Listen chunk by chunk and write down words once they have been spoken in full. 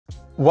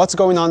What's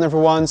going on,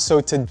 everyone? So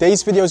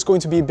today's video is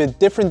going to be a bit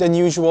different than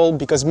usual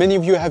because many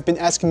of you have been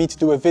asking me to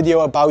do a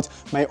video about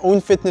my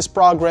own fitness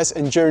progress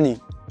and journey.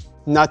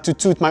 Not to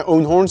toot my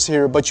own horns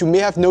here, but you may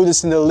have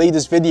noticed in the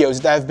latest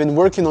videos that I've been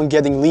working on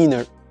getting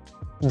leaner.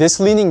 This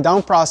leaning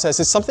down process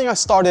is something I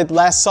started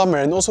last summer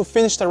and also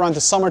finished around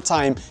the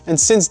summertime, and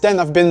since then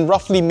I've been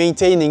roughly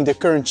maintaining the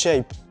current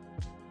shape.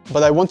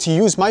 But I want to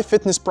use my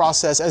fitness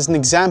process as an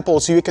example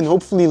so you can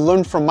hopefully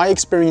learn from my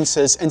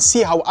experiences and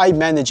see how I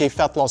manage a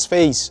fat loss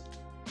phase.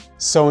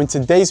 So in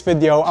today's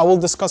video, I will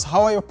discuss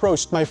how I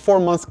approached my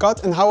 4-month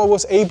cut and how I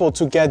was able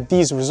to get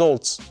these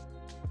results.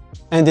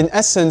 And in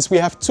essence, we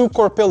have two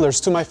core pillars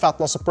to my fat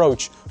loss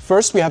approach.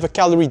 First, we have a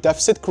calorie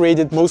deficit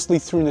created mostly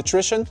through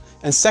nutrition,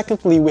 and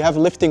secondly, we have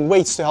lifting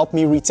weights to help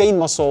me retain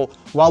muscle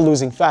while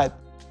losing fat.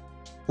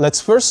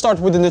 Let's first start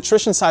with the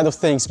nutrition side of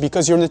things,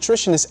 because your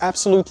nutrition is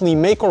absolutely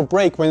make or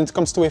break when it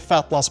comes to a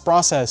fat loss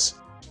process.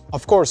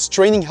 Of course,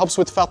 training helps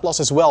with fat loss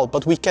as well,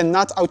 but we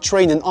cannot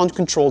out-train an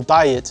uncontrolled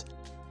diet.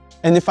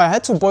 And if I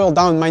had to boil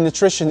down my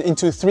nutrition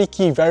into 3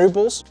 key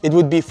variables, it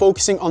would be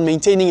focusing on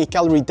maintaining a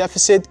calorie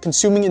deficit,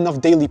 consuming enough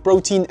daily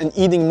protein, and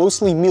eating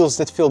mostly meals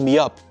that fill me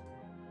up.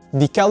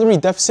 The calorie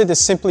deficit is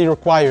simply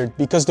required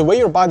because the way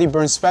your body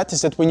burns fat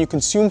is that when you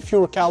consume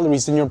fewer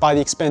calories than your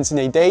body expends in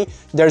a day,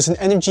 there's an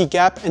energy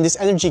gap, and this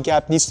energy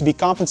gap needs to be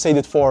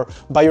compensated for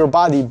by your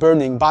body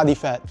burning body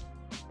fat.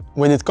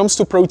 When it comes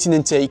to protein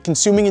intake,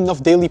 consuming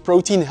enough daily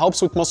protein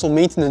helps with muscle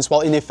maintenance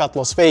while in a fat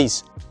loss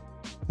phase.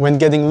 When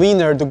getting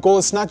leaner, the goal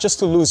is not just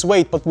to lose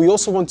weight, but we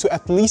also want to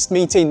at least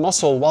maintain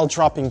muscle while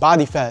dropping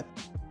body fat.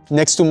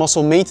 Next to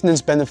muscle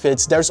maintenance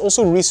benefits, there's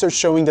also research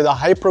showing that a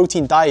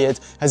high-protein diet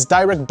has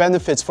direct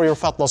benefits for your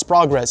fat loss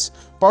progress,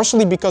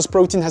 partially because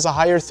protein has a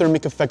higher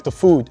thermic effect of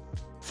food.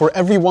 For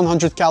every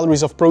 100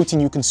 calories of protein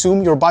you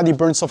consume, your body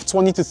burns off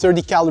 20 to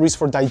 30 calories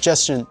for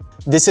digestion.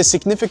 This is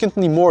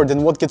significantly more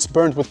than what gets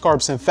burned with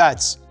carbs and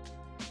fats.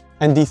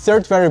 And the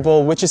third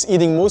variable, which is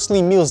eating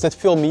mostly meals that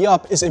fill me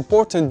up, is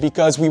important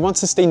because we want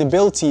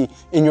sustainability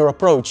in your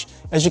approach.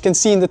 As you can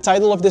see in the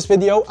title of this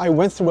video, I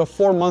went through a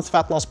 4-month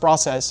fat loss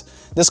process.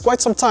 That's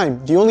quite some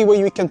time. The only way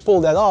you can pull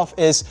that off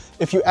is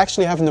if you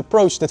actually have an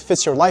approach that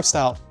fits your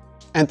lifestyle.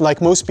 And like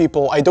most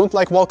people, I don't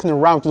like walking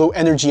around low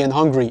energy and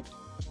hungry.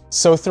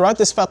 So throughout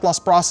this fat loss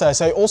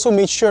process, I also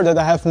made sure that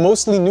I have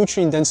mostly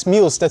nutrient-dense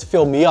meals that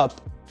fill me up.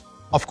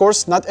 Of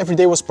course, not every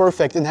day was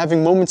perfect and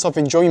having moments of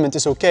enjoyment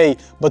is okay,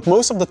 but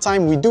most of the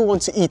time we do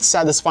want to eat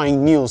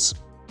satisfying meals.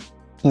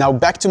 Now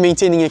back to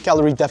maintaining a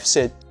calorie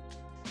deficit.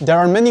 There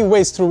are many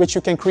ways through which you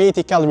can create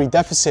a calorie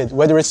deficit,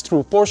 whether it's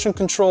through portion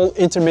control,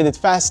 intermittent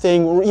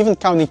fasting, or even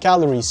counting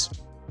calories.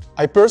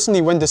 I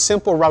personally went the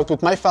simple route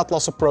with my fat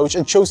loss approach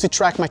and chose to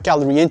track my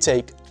calorie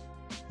intake.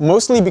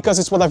 Mostly because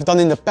it's what I've done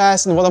in the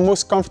past and what I'm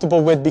most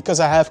comfortable with because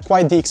I have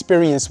quite the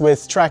experience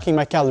with tracking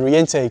my calorie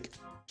intake.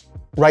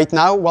 Right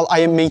now, while I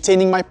am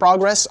maintaining my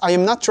progress, I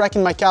am not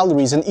tracking my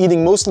calories and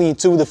eating mostly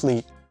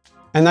intuitively.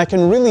 And I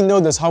can really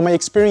notice how my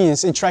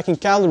experience in tracking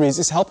calories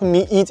is helping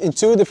me eat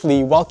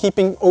intuitively while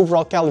keeping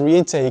overall calorie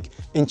intake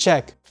in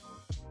check.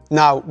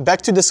 Now,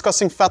 back to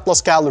discussing fat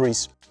loss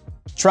calories.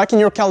 Tracking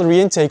your calorie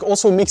intake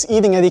also makes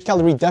eating at a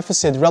calorie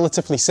deficit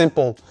relatively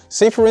simple.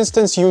 Say for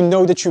instance, you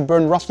know that you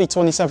burn roughly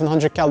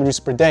 2,700 calories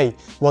per day,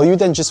 while you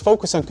then just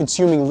focus on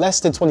consuming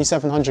less than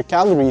 2,700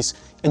 calories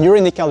and you're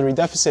in a calorie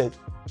deficit.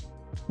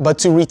 But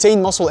to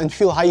retain muscle and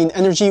feel high in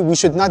energy, we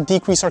should not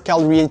decrease our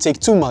calorie intake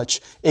too much.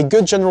 A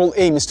good general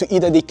aim is to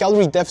eat at a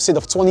calorie deficit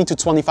of 20 to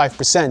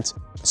 25%.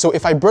 So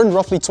if I burn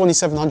roughly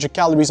 2,700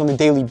 calories on a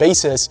daily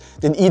basis,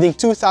 then eating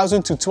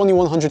 2,000 to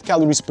 2,100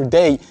 calories per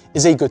day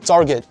is a good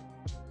target.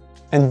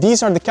 And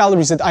these are the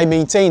calories that I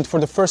maintained for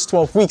the first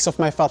 12 weeks of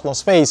my fat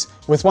loss phase,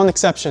 with one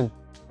exception.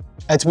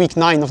 At week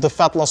 9 of the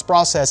fat loss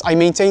process, I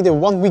maintained a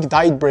 1-week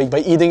diet break by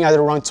eating at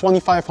around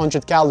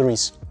 2,500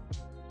 calories.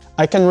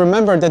 I can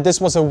remember that this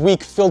was a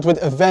week filled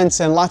with events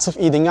and lots of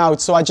eating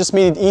out, so I just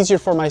made it easier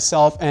for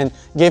myself and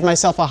gave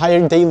myself a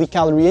higher daily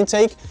calorie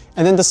intake,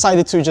 and then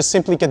decided to just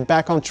simply get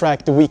back on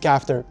track the week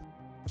after.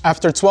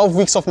 After 12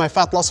 weeks of my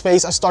fat loss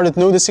phase, I started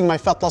noticing my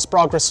fat loss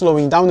progress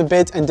slowing down a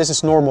bit, and this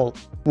is normal.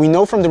 We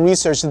know from the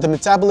research that the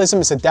metabolism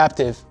is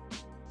adaptive.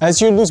 As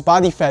you lose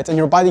body fat and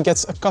your body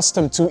gets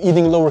accustomed to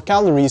eating lower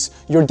calories,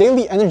 your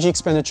daily energy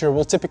expenditure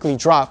will typically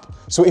drop.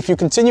 So if you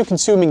continue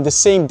consuming the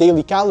same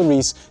daily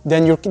calories,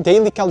 then your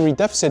daily calorie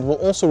deficit will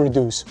also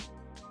reduce.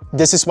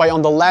 This is why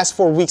on the last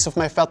 4 weeks of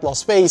my fat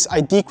loss phase,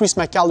 I decreased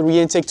my calorie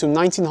intake to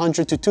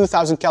 1,900 to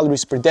 2,000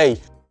 calories per day,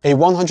 a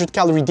 100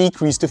 calorie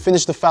decrease to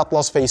finish the fat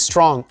loss phase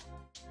strong.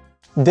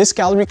 This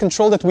calorie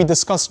control that we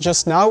discussed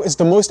just now is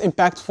the most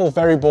impactful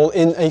variable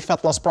in a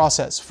fat loss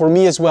process, for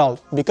me as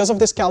well. Because of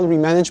this calorie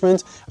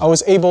management, I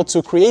was able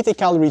to create a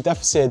calorie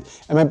deficit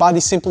and my body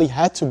simply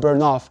had to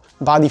burn off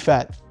body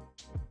fat.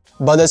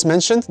 But as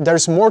mentioned,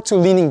 there's more to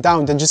leaning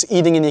down than just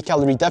eating in a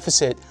calorie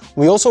deficit.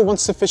 We also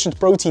want sufficient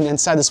protein and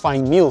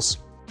satisfying meals.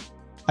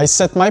 I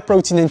set my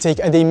protein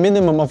intake at a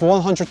minimum of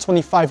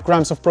 125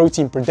 grams of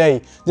protein per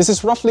day. This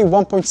is roughly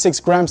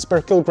 1.6 grams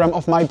per kilogram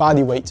of my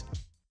body weight.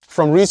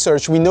 From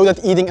research, we know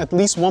that eating at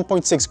least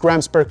 1.6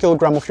 grams per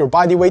kilogram of your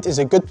body weight is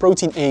a good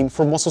protein aim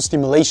for muscle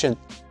stimulation.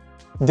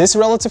 This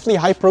relatively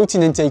high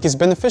protein intake is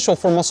beneficial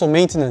for muscle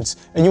maintenance,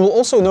 and you will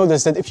also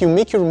notice that if you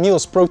make your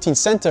meals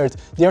protein-centered,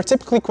 they are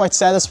typically quite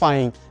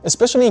satisfying,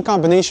 especially in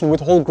combination with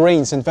whole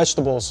grains and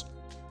vegetables.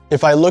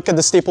 If I look at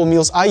the staple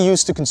meals I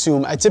used to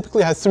consume, I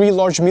typically had 3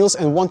 large meals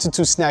and 1 to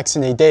 2 snacks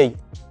in a day.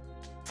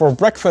 For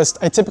breakfast,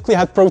 I typically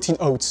had protein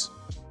oats.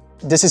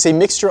 This is a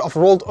mixture of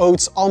rolled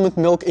oats, almond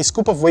milk, a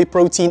scoop of whey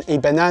protein, a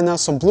banana,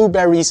 some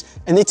blueberries,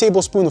 and a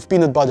tablespoon of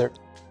peanut butter.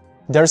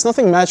 There's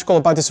nothing magical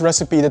about this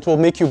recipe that will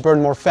make you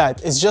burn more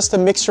fat. It's just a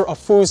mixture of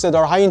foods that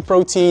are high in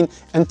protein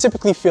and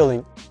typically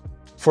filling.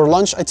 For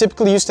lunch, I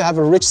typically used to have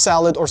a rich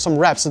salad or some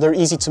wraps that are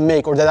easy to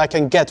make or that I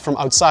can get from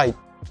outside.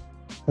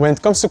 When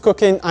it comes to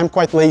cooking, I'm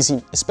quite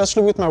lazy,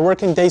 especially with my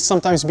working days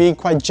sometimes being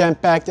quite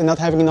jam-packed and not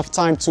having enough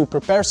time to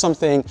prepare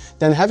something.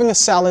 Then having a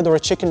salad or a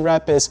chicken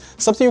wrap is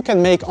something you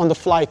can make on the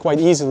fly quite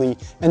easily.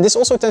 And this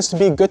also tends to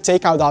be good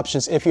takeout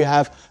options if you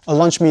have a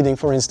lunch meeting,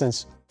 for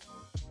instance.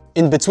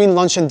 In between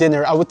lunch and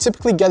dinner, I would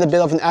typically get a bit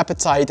of an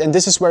appetite, and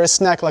this is where a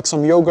snack like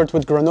some yogurt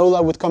with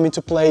granola would come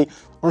into play,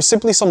 or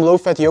simply some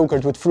low-fat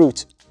yogurt with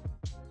fruit.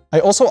 I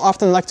also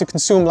often like to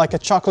consume like a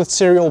chocolate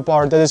cereal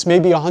bar that is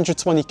maybe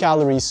 120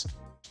 calories.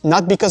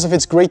 Not because of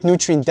its great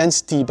nutrient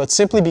density, but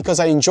simply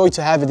because I enjoy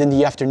to have it in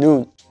the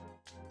afternoon.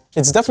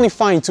 It's definitely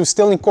fine to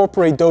still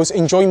incorporate those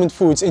enjoyment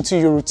foods into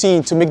your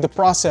routine to make the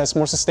process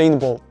more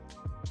sustainable.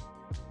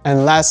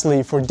 And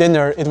lastly, for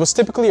dinner, it was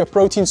typically a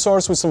protein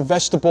source with some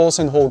vegetables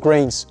and whole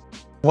grains.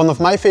 One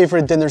of my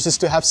favorite dinners is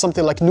to have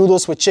something like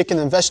noodles with chicken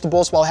and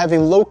vegetables while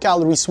having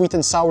low-calorie sweet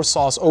and sour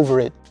sauce over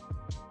it.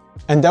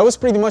 And that was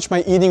pretty much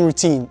my eating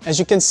routine. As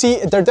you can see,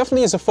 there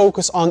definitely is a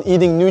focus on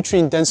eating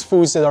nutrient-dense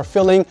foods that are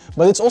filling,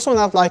 but it's also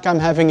not like I'm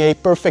having a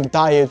perfect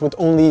diet with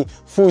only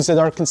foods that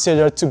are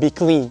considered to be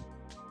clean.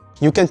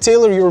 You can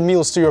tailor your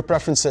meals to your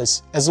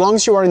preferences. As long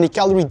as you are in a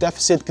calorie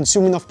deficit,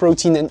 consume enough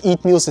protein and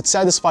eat meals that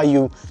satisfy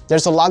you,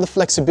 there's a lot of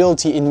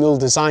flexibility in meal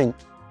design.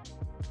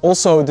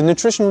 Also, the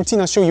nutrition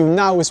routine I show you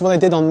now is what I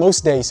did on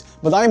most days,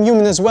 but I'm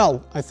human as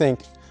well, I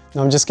think.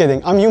 No, I'm just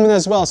kidding. I'm human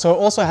as well, so I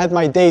also had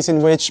my days in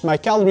which my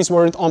calories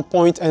weren't on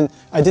point and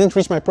I didn't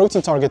reach my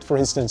protein target, for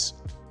instance.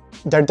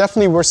 There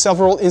definitely were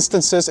several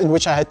instances in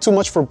which I had too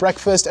much for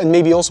breakfast and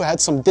maybe also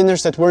had some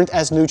dinners that weren't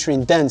as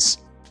nutrient dense.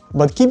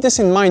 But keep this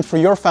in mind for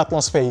your fat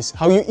loss phase.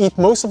 How you eat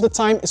most of the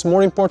time is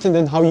more important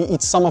than how you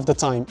eat some of the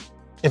time.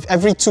 If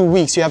every 2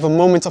 weeks you have a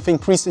moment of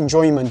increased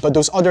enjoyment, but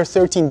those other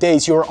 13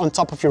 days you are on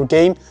top of your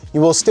game,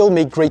 you will still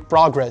make great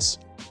progress.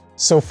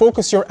 So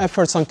focus your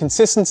efforts on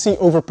consistency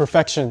over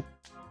perfection.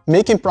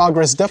 Making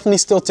progress definitely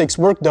still takes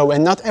work though,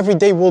 and not every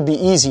day will be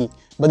easy.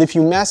 But if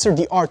you master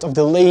the art of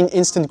delaying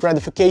instant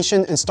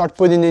gratification and start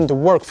putting in the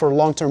work for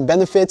long-term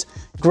benefit,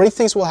 great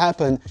things will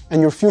happen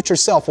and your future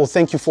self will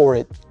thank you for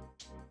it.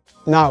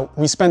 Now,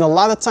 we spend a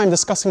lot of time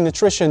discussing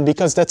nutrition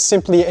because that's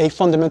simply a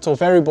fundamental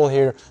variable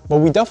here, but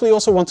we definitely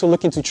also want to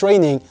look into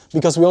training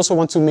because we also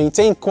want to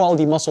maintain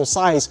quality muscle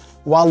size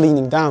while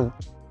leaning down.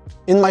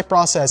 In my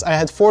process, I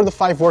had 4 to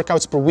 5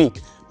 workouts per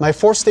week. My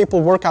 4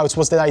 staple workouts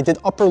was that I did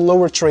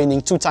upper-lower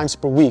training 2 times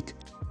per week.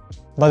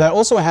 But I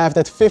also have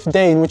that 5th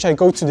day in which I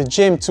go to the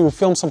gym to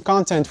film some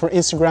content for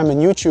Instagram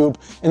and YouTube,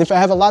 and if I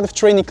have a lot of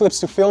training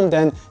clips to film,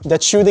 then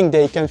that shooting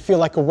day can feel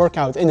like a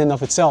workout in and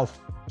of itself.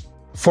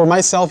 For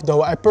myself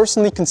though, I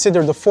personally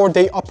consider the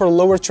 4-day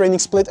upper-lower training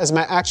split as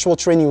my actual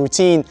training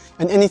routine,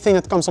 and anything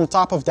that comes on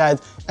top of that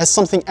as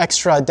something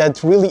extra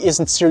that really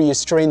isn't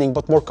serious training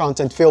but more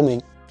content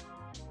filming.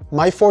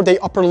 My 4-day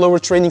upper-lower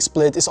training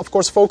split is of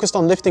course focused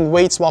on lifting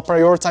weights while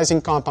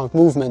prioritizing compound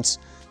movements.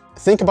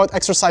 Think about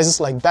exercises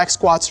like back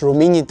squats,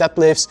 Romanian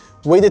deadlifts,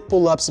 weighted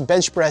pull-ups,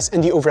 bench press,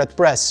 and the overhead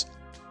press.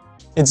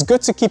 It's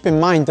good to keep in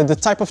mind that the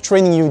type of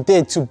training you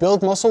did to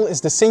build muscle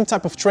is the same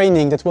type of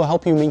training that will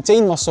help you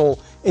maintain muscle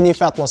in a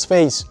fat loss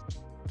phase.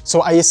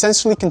 So I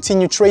essentially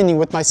continued training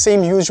with my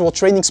same usual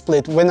training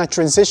split when I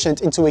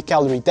transitioned into a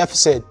calorie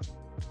deficit.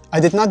 I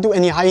did not do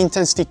any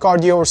high-intensity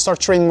cardio or start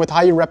training with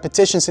higher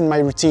repetitions in my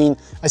routine.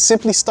 I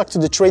simply stuck to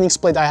the training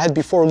split I had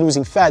before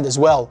losing fat as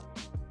well.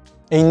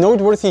 A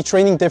noteworthy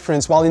training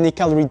difference while in a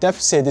calorie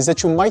deficit is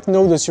that you might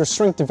notice your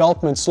strength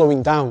development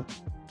slowing down.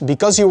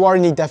 Because you are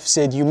in a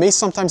deficit, you may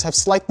sometimes have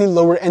slightly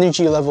lower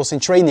energy levels in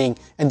training,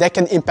 and that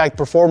can impact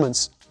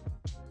performance.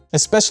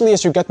 Especially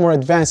as you get more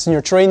advanced in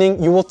your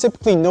training, you will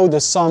typically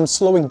notice some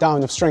slowing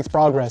down of strength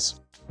progress.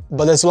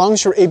 But as long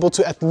as you're able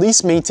to at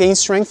least maintain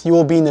strength, you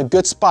will be in a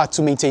good spot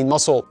to maintain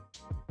muscle.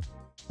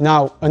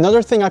 Now,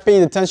 another thing I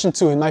paid attention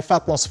to in my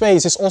fat loss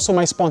phase is also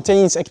my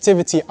spontaneous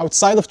activity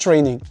outside of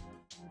training.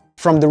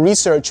 From the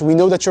research, we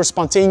know that your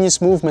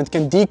spontaneous movement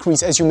can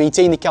decrease as you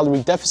maintain a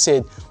calorie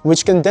deficit,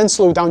 which can then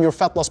slow down your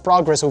fat loss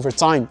progress over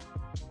time.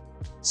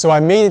 So I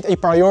made it a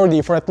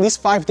priority for at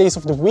least 5 days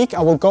of the week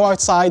I will go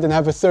outside and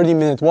have a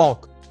 30-minute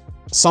walk.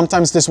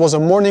 Sometimes this was a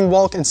morning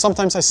walk, and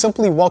sometimes I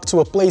simply walked to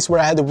a place where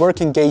I had a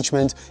work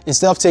engagement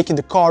instead of taking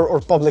the car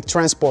or public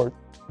transport.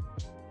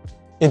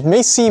 It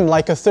may seem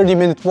like a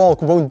 30-minute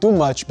walk won't do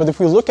much, but if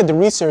we look at the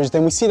research,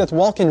 then we see that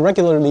walking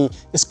regularly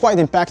is quite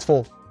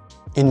impactful.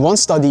 In one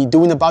study,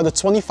 doing about a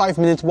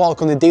 25-minute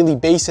walk on a daily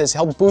basis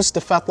helped boost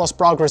the fat loss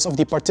progress of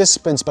the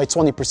participants by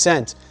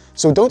 20%.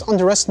 So don't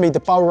underestimate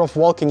the power of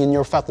walking in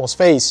your fat loss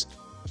phase.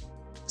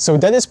 So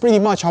that is pretty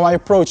much how I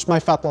approached my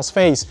fat loss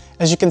phase.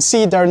 As you can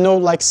see, there are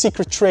no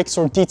secret tricks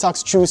or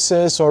detox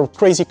juices or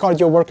crazy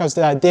cardio workouts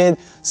that I did,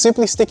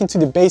 simply sticking to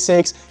the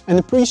basics and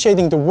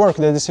appreciating the work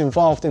that is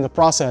involved in the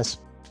process.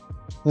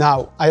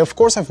 Now, I of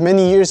course have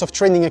many years of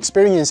training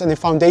experience and a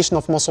foundation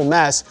of muscle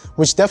mass,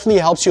 which definitely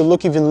helps you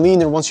look even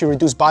leaner once you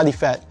reduce body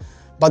fat.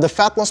 But the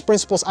fat loss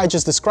principles I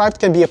just described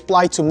can be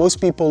applied to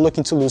most people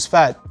looking to lose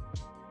fat.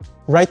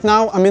 Right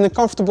now, I'm in a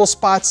comfortable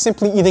spot,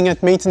 simply eating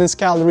at maintenance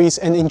calories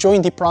and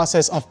enjoying the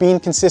process of being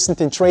consistent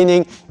in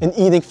training and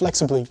eating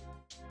flexibly.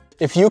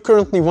 If you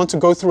currently want to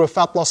go through a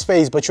fat loss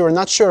phase but you are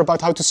not sure about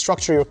how to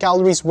structure your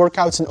calories,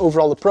 workouts and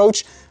overall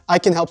approach, I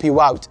can help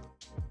you out.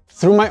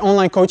 Through my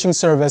online coaching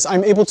service,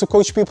 I'm able to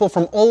coach people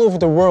from all over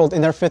the world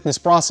in their fitness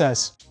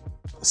process.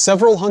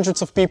 Several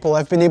hundreds of people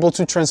have been able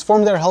to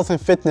transform their health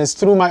and fitness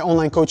through my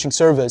online coaching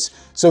service.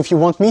 So if you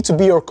want me to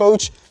be your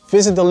coach,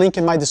 visit the link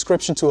in my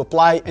description to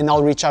apply and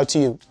I'll reach out to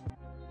you.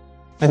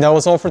 And that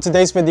was all for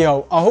today's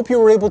video. I hope you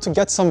were able to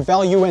get some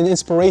value and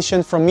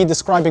inspiration from me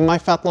describing my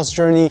fat loss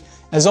journey.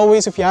 As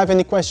always, if you have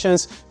any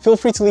questions, feel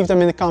free to leave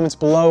them in the comments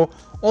below.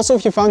 Also,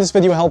 if you found this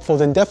video helpful,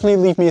 then definitely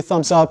leave me a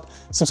thumbs up.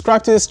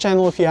 Subscribe to this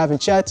channel if you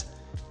haven't yet.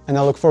 And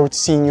I look forward to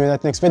seeing you in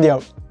that next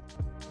video.